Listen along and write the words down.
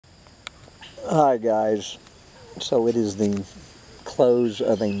Hi guys, so it is the close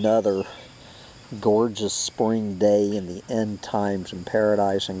of another gorgeous spring day in the end times in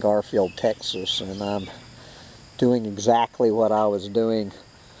paradise in Garfield, Texas, and I'm doing exactly what I was doing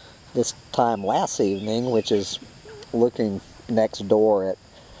this time last evening, which is looking next door at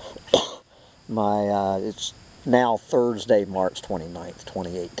my, it's now Thursday, March 29th,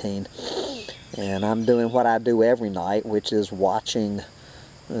 2018, and I'm doing what I do every night, which is watching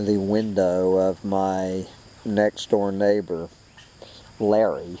the window of my next door neighbor,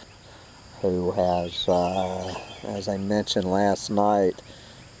 Larry, who has, as I mentioned last night,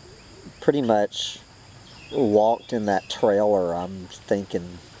 pretty much walked in that trailer, I'm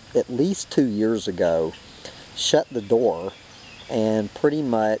thinking, at least 2 years ago, shut the door, and pretty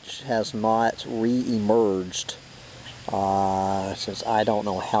much has not re-emerged since I don't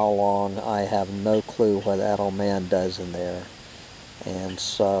know how long. I have no clue what that old man does in there. And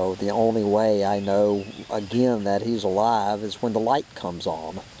so the only way I know, again, that he's alive is when the light comes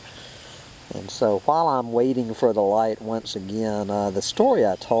on. And so while I'm waiting for the light once again, the story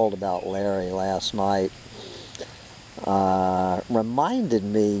I told about Larry last night reminded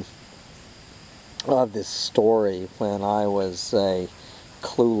me of this story when I was a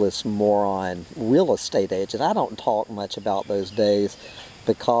clueless moron real estate agent. I don't talk much about those days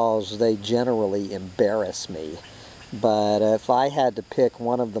because they generally embarrass me. But if I had to pick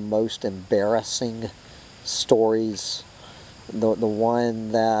one of the most embarrassing stories, the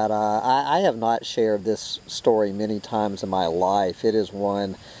one that I have not shared this story many times in my life. It is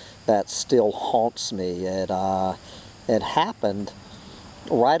one that still haunts me. It happened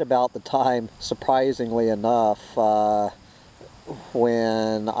right about the time, surprisingly enough,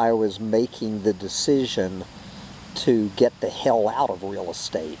 when I was making the decision to get the hell out of real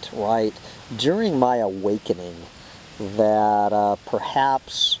estate, right? During my awakening that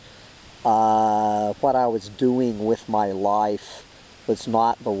perhaps what I was doing with my life was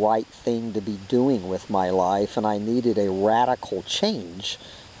not the right thing to be doing with my life, and I needed a radical change,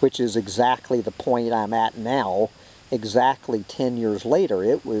 which is exactly the point I'm at now, exactly 10 years later.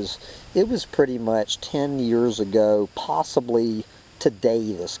 It was pretty much 10 years ago, possibly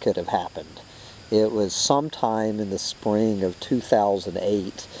today this could have happened. It was sometime in the spring of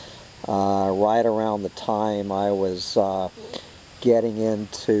 2008, right around the time I was getting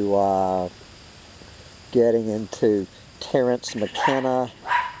into Terrence McKenna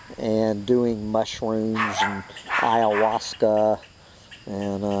and doing mushrooms and ayahuasca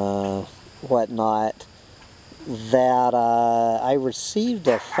and whatnot, that I received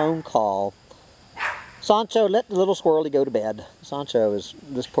a phone call. Sancho, let the little squirrely go to bed. Sancho is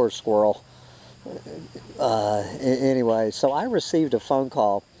this poor squirrel. Anyway, so I received a phone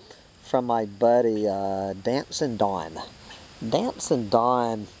call from my buddy Dancing Don. Dancing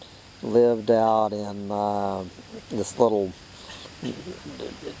Don lived out in this little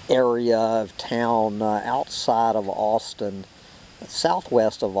area of town outside of Austin,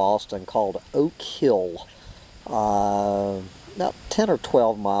 southwest of Austin, called Oak Hill. About 10 or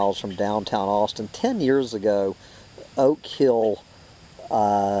 12 miles from downtown Austin. 10 years ago, Oak Hill,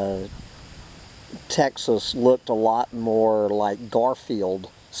 Texas looked a lot more like Garfield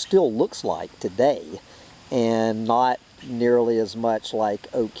still looks like today, and not nearly as much like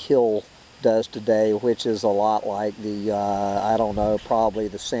Oak Hill does today, which is a lot like the, I don't know, probably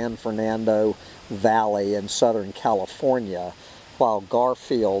the San Fernando Valley in Southern California, while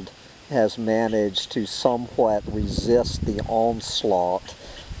Garfield has managed to somewhat resist the onslaught.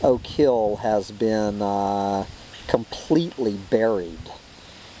 Oak Hill has been completely buried.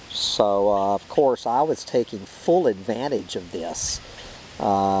 So, of course, I was taking full advantage of this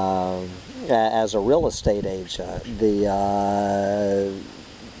as a real estate agent.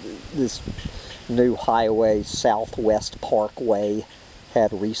 This new highway, Southwest Parkway,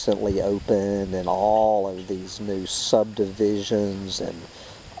 had recently opened, and all of these new subdivisions and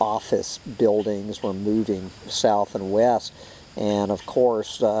office buildings were moving south and west. And of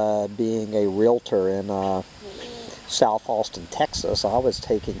course, being a realtor in South Austin, Texas, I was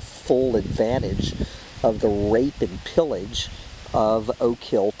taking full advantage of the rape and pillage of Oak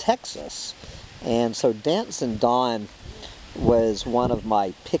Hill, Texas. And so Dancing Don was one of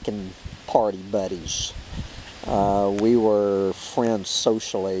my pickin' party buddies. We were friends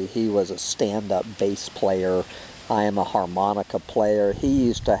socially. He was a stand-up bass player. I am a harmonica player. He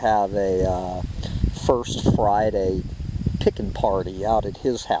used to have a First Friday pickin' party out at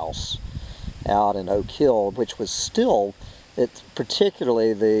his house out in Oak Hill, which was still,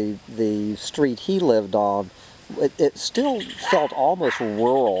 particularly the street he lived on, it still felt almost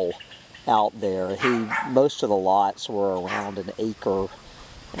rural out there. Most of the lots were around an acre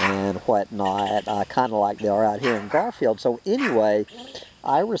and whatnot, kind of like they are out here in Garfield. So anyway,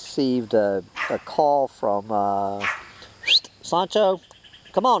 I received a call from Sancho,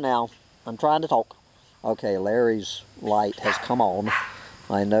 come on now, I'm trying to talk. Okay, Larry's light has come on.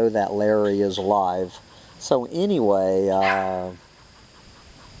 I know that Larry is alive. So anyway,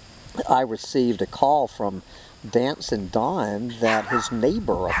 I received a call from Dancing Don that his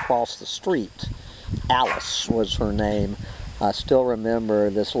neighbor across the street, Alice was her name, I still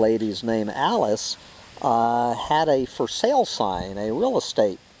remember this lady's name, Alice, had a for sale sign, a real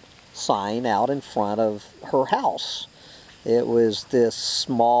estate sign out in front of her house. It was this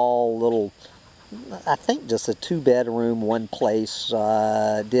small little, I think just a 2-bedroom, one place,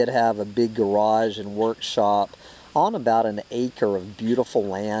 did have a big garage and workshop on about an acre of beautiful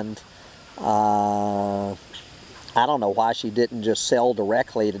land. I don't know why she didn't just sell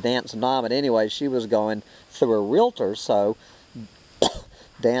directly to Dance and Don, but anyway, she was going through a realtor, so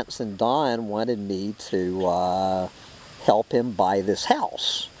Dance and Don wanted me to help him buy this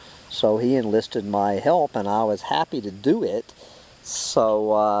house. So he enlisted my help, and I was happy to do it.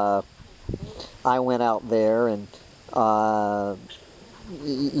 So I went out there and,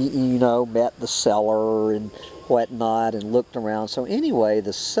 you know, met the seller and whatnot and looked around. So anyway,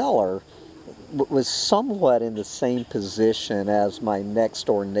 the seller was somewhat in the same position as my next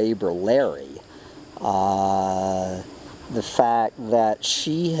door neighbor Larry. The fact that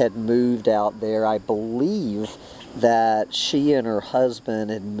she had moved out there, I believe that she and her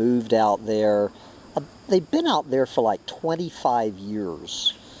husband had moved out there, they'd been out there for like 25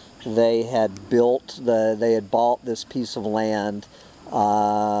 years. They had they had bought this piece of land,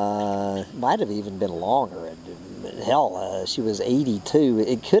 might have even been longer. Hell, she was 82.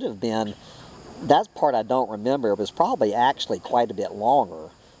 It could have been, that part I don't remember. It was probably actually quite a bit longer.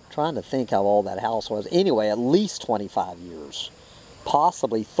 I'm trying to think how old that house was. Anyway, at least 25 years.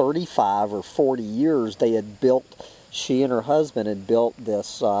 Possibly 35 or 40 years they had built, she and her husband had built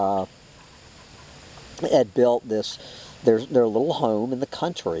this, their little home in the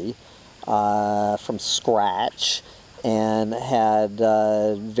country from scratch, and had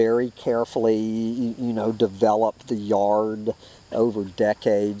very carefully, you know, developed the yard over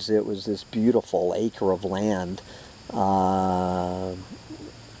decades. It was this beautiful acre of land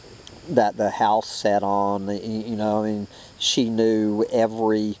that the house sat on. You know, I mean, she knew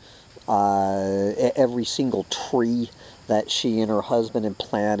every single tree that she and her husband had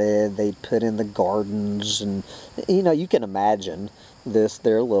planted. They'd put in the gardens, and you know, you can imagine this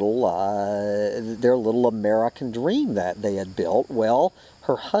their little American dream that they had built. Well,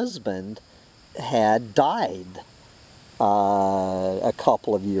 her husband had died a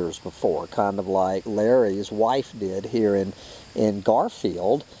couple of years before, kind of like Larry's wife did here in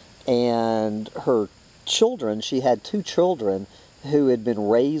Garfield, and her children, she had 2 children who had been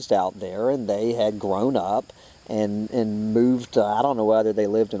raised out there, and they had grown up and moved, I don't know whether they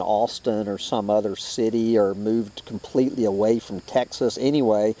lived in Austin or some other city or moved completely away from Texas.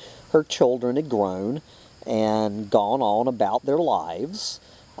 Anyway, her children had grown and gone on about their lives,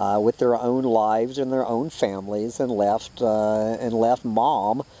 with their own lives and their own families, and left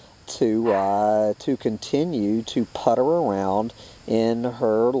Mom to continue to putter around in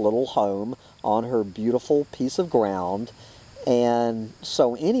her little home on her beautiful piece of ground. And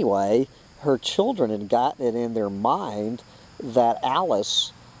so anyway, her children had gotten it in their mind that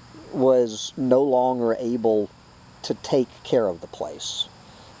Alice was no longer able to take care of the place.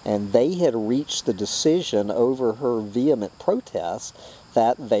 And they had reached the decision over her vehement protests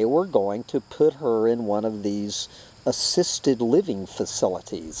that they were going to put her in one of these assisted living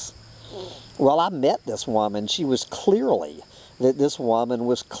facilities. Well, I met this woman. This woman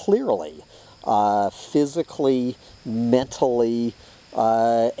was clearly physically, mentally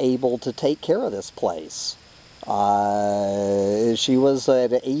able to take care of this place. She was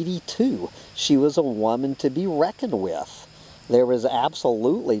at 82. She was a woman to be reckoned with. There was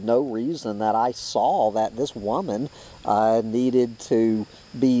absolutely no reason that I saw that this woman needed to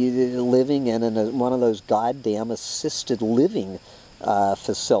be living in one of those goddamn assisted living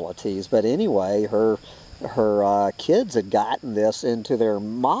facilities. But anyway, her kids had gotten this into their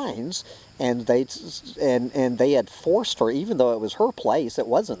minds, and they had forced her, even though it was her place, it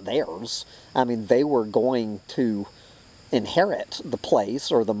wasn't theirs. I mean, they were going to inherit the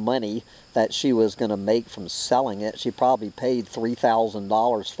place or the money that she was going to make from selling it. She probably paid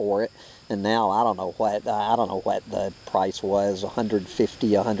 $3,000 for it, and now I don't know what the price was,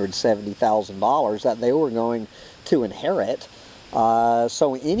 $150,000, $170,000 that they were going to inherit.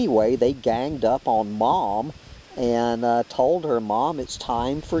 So anyway, they ganged up on Mom and told her, Mom, it's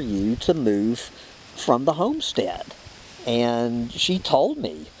time for you to move from the homestead. And she told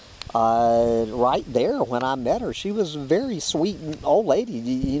me right there when I met her. She was a very sweet old lady.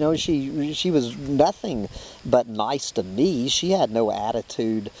 You know, she was nothing but nice to me. She had no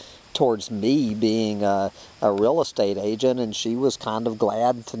attitude towards me being a real estate agent, and she was kind of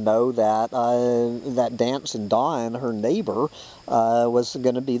glad to know that that Dancing Dawn, her neighbor, was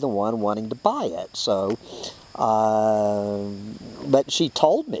going to be the one wanting to buy it. So, but she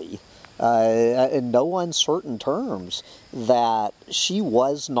told me in no uncertain terms that she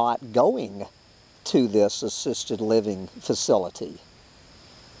was not going to this assisted living facility,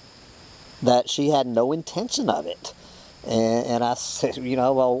 that she had no intention of it. And I said, you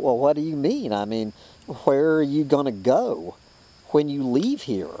know, well, what do you mean? I mean, where are you going to go when you leave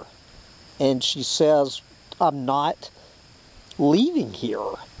here? And she says, I'm not leaving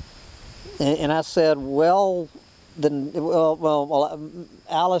here. And I said, well, then,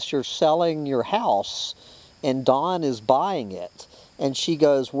 Alice, you're selling your house, and Dawn is buying it. And she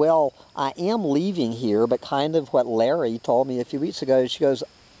goes, well, I am leaving here, but kind of what Larry told me a few weeks ago, she goes,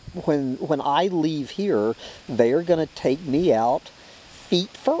 when I leave here, they're going to take me out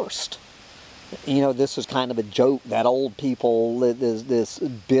feet first. You know, this is kind of a joke that old people, this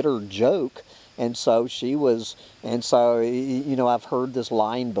bitter joke. And so she was, and so, you know, I've heard this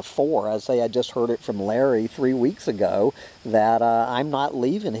line before. I just heard it from Larry 3 weeks ago, that I'm not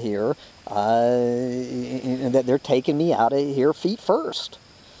leaving here, and that they're taking me out of here feet first.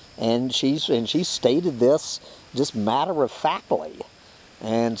 And she stated this just matter-of-factly.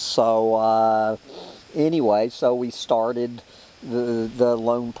 And so, anyway, so we started the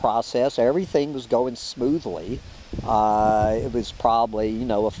loan process. Everything was going smoothly. It was probably, you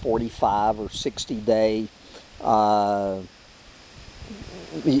know, a 45 or 60 day,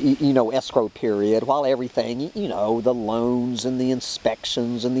 you know, escrow period, while everything, you know, the loans and the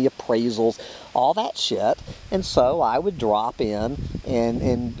inspections and the appraisals, all that shit. And so I would drop in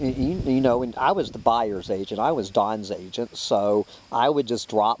and you know, and I was the buyer's agent, I was Don's agent, so I would just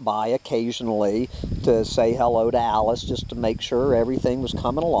drop by occasionally to say hello to Alice, just to make sure everything was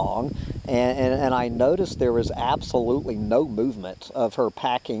coming along. And I noticed there was absolutely no movement of her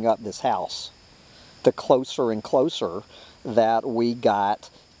packing up this house. The closer and closer that we got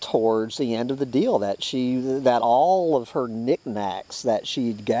towards the end of the deal, that all of her knickknacks that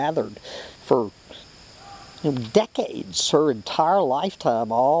she'd gathered for, you know, decades, her entire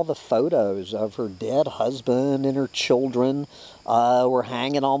lifetime, all the photos of her dead husband and her children were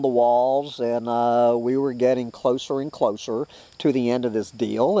hanging on the walls, and we were getting closer and closer to the end of this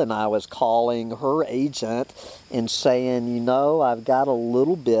deal, and I was calling her agent and saying, you know, I've got a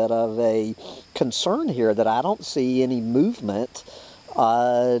little bit of a concern here that I don't see any movement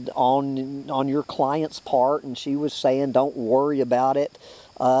on your client's part. And she was saying, don't worry about it,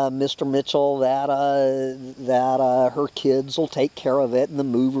 Mr. Mitchell, that her kids will take care of it, and the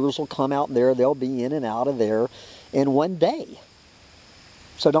movers will come out there, they'll be in and out of there in one day.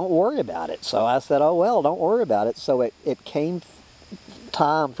 So don't worry about it. So I said, oh, well, don't worry about it. So it came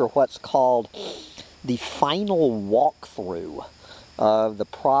time for what's called the final walkthrough of the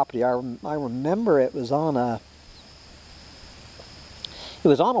property. I remember it was on a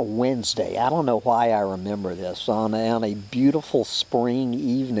Wednesday. I don't know why I remember this. On a beautiful spring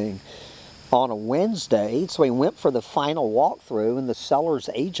evening on a Wednesday. So we went for the final walkthrough, and the seller's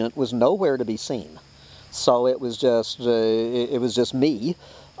agent was nowhere to be seen. So it was just me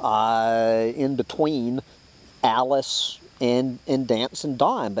in between Alice and Dancing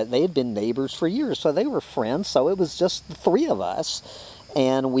Dawn. But they had been neighbors for years, so they were friends. So it was just the three of us,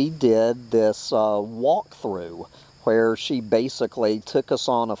 and we did this walkthrough where she basically took us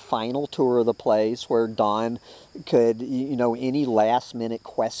on a final tour of the place, where Don could, you know, any last minute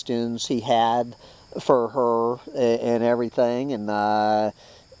questions he had for her and everything,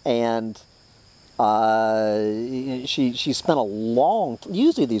 she spent a long,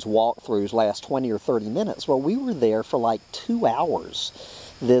 usually these walkthroughs last 20 or 30 minutes. Well, we were there for like 2 hours.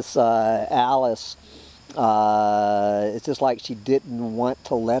 This Alice, it's just like she didn't want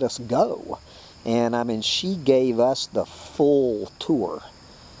to let us go. And I mean, she gave us the full tour.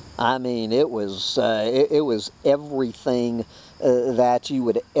 I mean, it was everything that you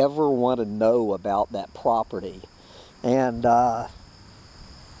would ever want to know about that property. And I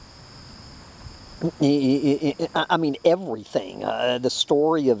mean, everything. The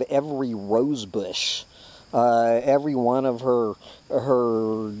story of every rose bush, every one of her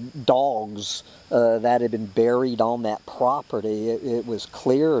dogs that had been buried on that property. It was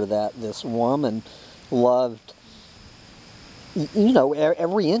clear that this woman loved, you know,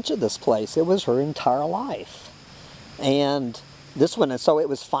 every inch of this place. It was her entire life. And this one, so it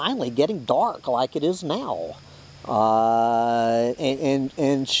was finally getting dark like it is now. And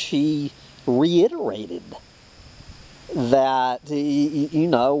she reiterated that, you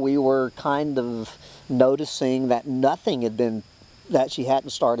know, we were kind of noticing that nothing had been, that she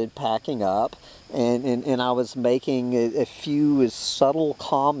hadn't started packing up, and I was making a few as subtle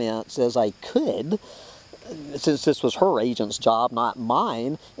comments as I could, since this was her agent's job, not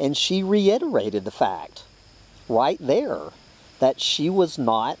mine, and she reiterated the fact right there that she was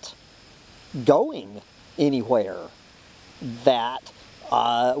not going anywhere. That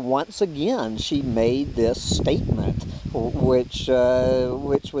once again she made this statement, which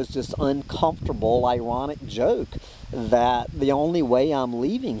was just uncomfortable, ironic joke, that the only way I'm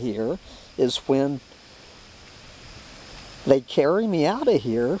leaving here is when they carry me out of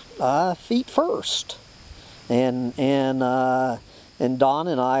here feet first. And Don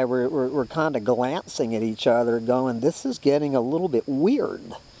and I were kind of glancing at each other, going, "This is getting a little bit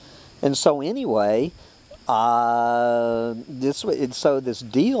weird." And so anyway, this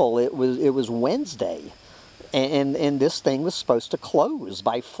deal, it was Wednesday, and this thing was supposed to close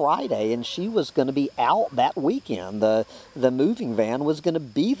by Friday, and she was going to be out that weekend. The moving van was going to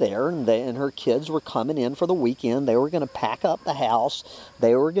be there, and her kids were coming in for the weekend. They were going to pack up the house.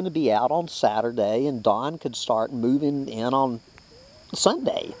 They were going to be out on Saturday, and Don could start moving in on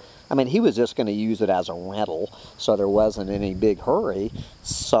Sunday. I mean, he was just going to use it as a rental, so there wasn't any big hurry.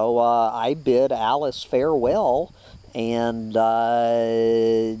 So I bid Alice farewell, and you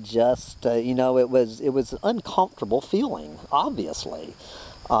know, it was an uncomfortable feeling, obviously.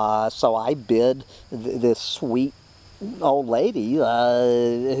 So I bid this sweet old lady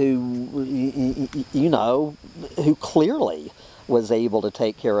who, you know, who clearly was able to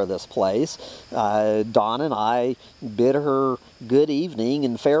take care of this place. Don and I bid her good evening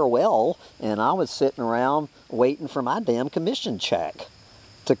and farewell, and I was sitting around waiting for my damn commission check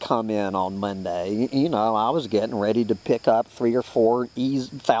to come in on Monday. You know, I was getting ready to pick up $3,000 or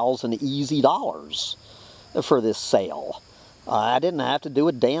 $4,000 easy dollars for this sale. I didn't have to do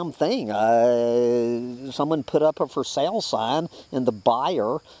a damn thing. Someone put up a for sale sign, and the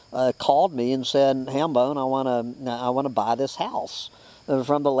buyer called me and said, "Hambone, I want to buy this house."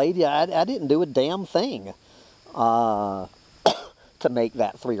 From the lady, I didn't do a damn thing to make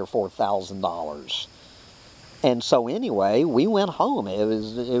that $3,000 or $4,000. And so anyway, we went home.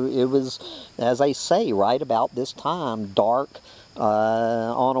 It was, as I say, right about this time, dark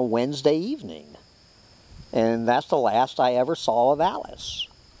on a Wednesday evening. And that's the last I ever saw of Alice.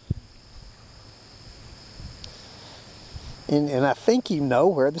 And I think you know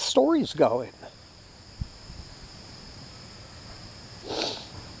where the story's going.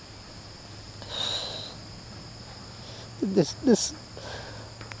 This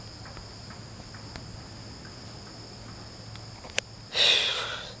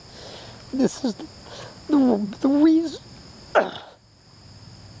is the reason.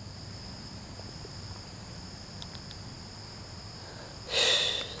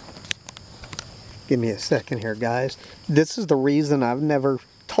 Give me a second here, guys. This is the reason I've never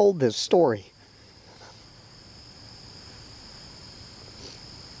told this story.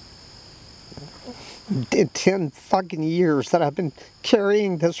 In 10 fucking years that I've been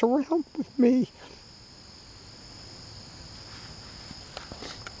carrying this around with me.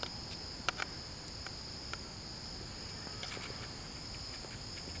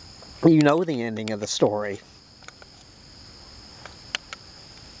 You know the ending of the story.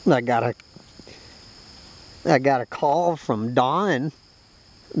 I got a call from Don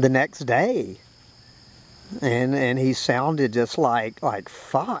the next day, and he sounded just like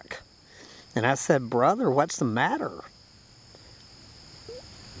fuck. And I said, "Brother, what's the matter?"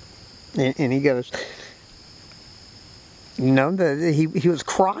 And he goes, you know, he was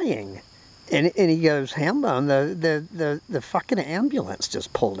crying, and he goes, "Hambone, the fucking ambulance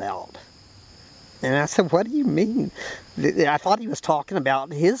just pulled out." And I said, "What do you mean?" I thought he was talking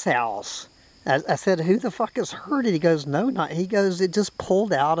about his house. I said, "Who the fuck is hurt?" And he goes, "No, not." He goes, "It just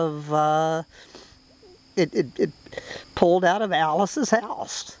pulled out of it pulled out of Alice's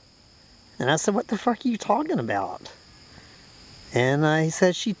house." And I said, "What the fuck are you talking about?" And he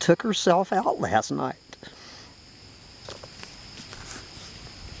said, "She took herself out last night."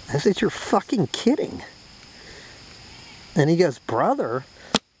 I said, "You're fucking kidding." And he goes, "Brother,"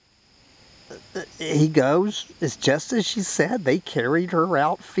 he goes, "it's just as she said. They carried her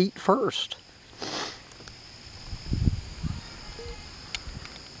out feet first."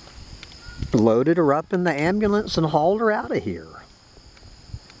 Loaded her up in the ambulance and hauled her out of here.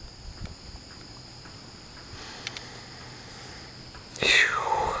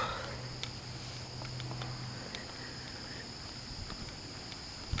 Whew.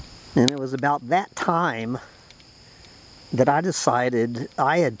 And it was about that time that I decided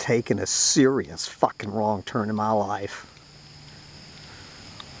I had taken a serious fucking wrong turn in my life.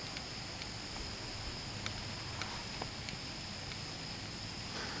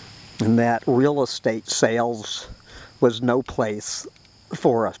 And that real estate sales was no place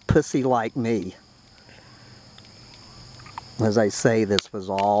for a pussy like me. As I say, this was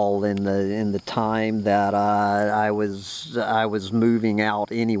all in the time that I was moving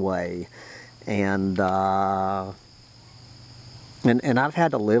out anyway, and I've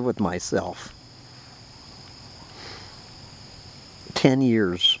had to live with myself. 10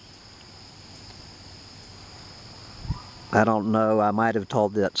 years. I don't know. I might have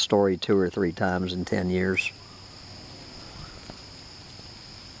told that story 2 or 3 times in 10 years.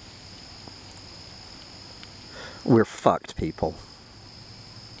 We're fucked, people.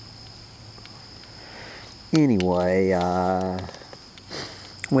 Anyway,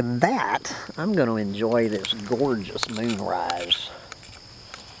 with that, I'm going to enjoy this gorgeous moonrise.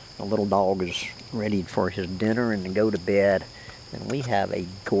 The little dog is ready for his dinner and to go to bed. And we have a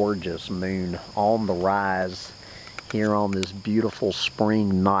gorgeous moon on the rise here on this beautiful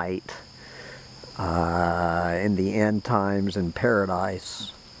spring night in the end times in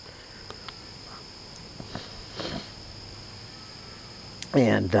paradise.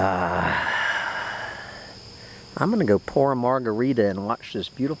 And I'm going to go pour a margarita and watch this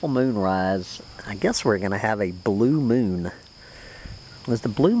beautiful moonrise. I guess we're going to have a blue moon. Is the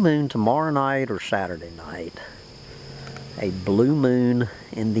blue moon tomorrow night or Saturday night? A blue moon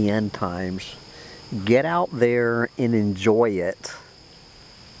in the end times. Get out there and enjoy it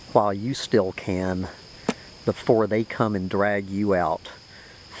while you still can before they come and drag you out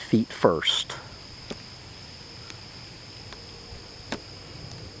feet first.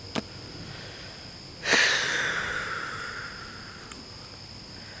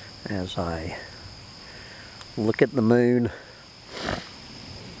 As I look at the moon,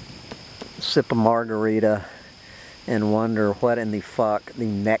 sip a margarita, and wonder what in the fuck the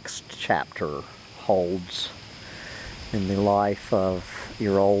next chapter holds in the life of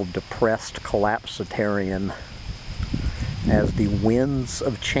your old depressed collapsitarian as the winds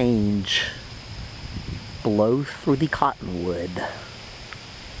of change blow through the cottonwood.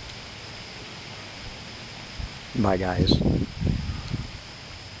 Bye, guys.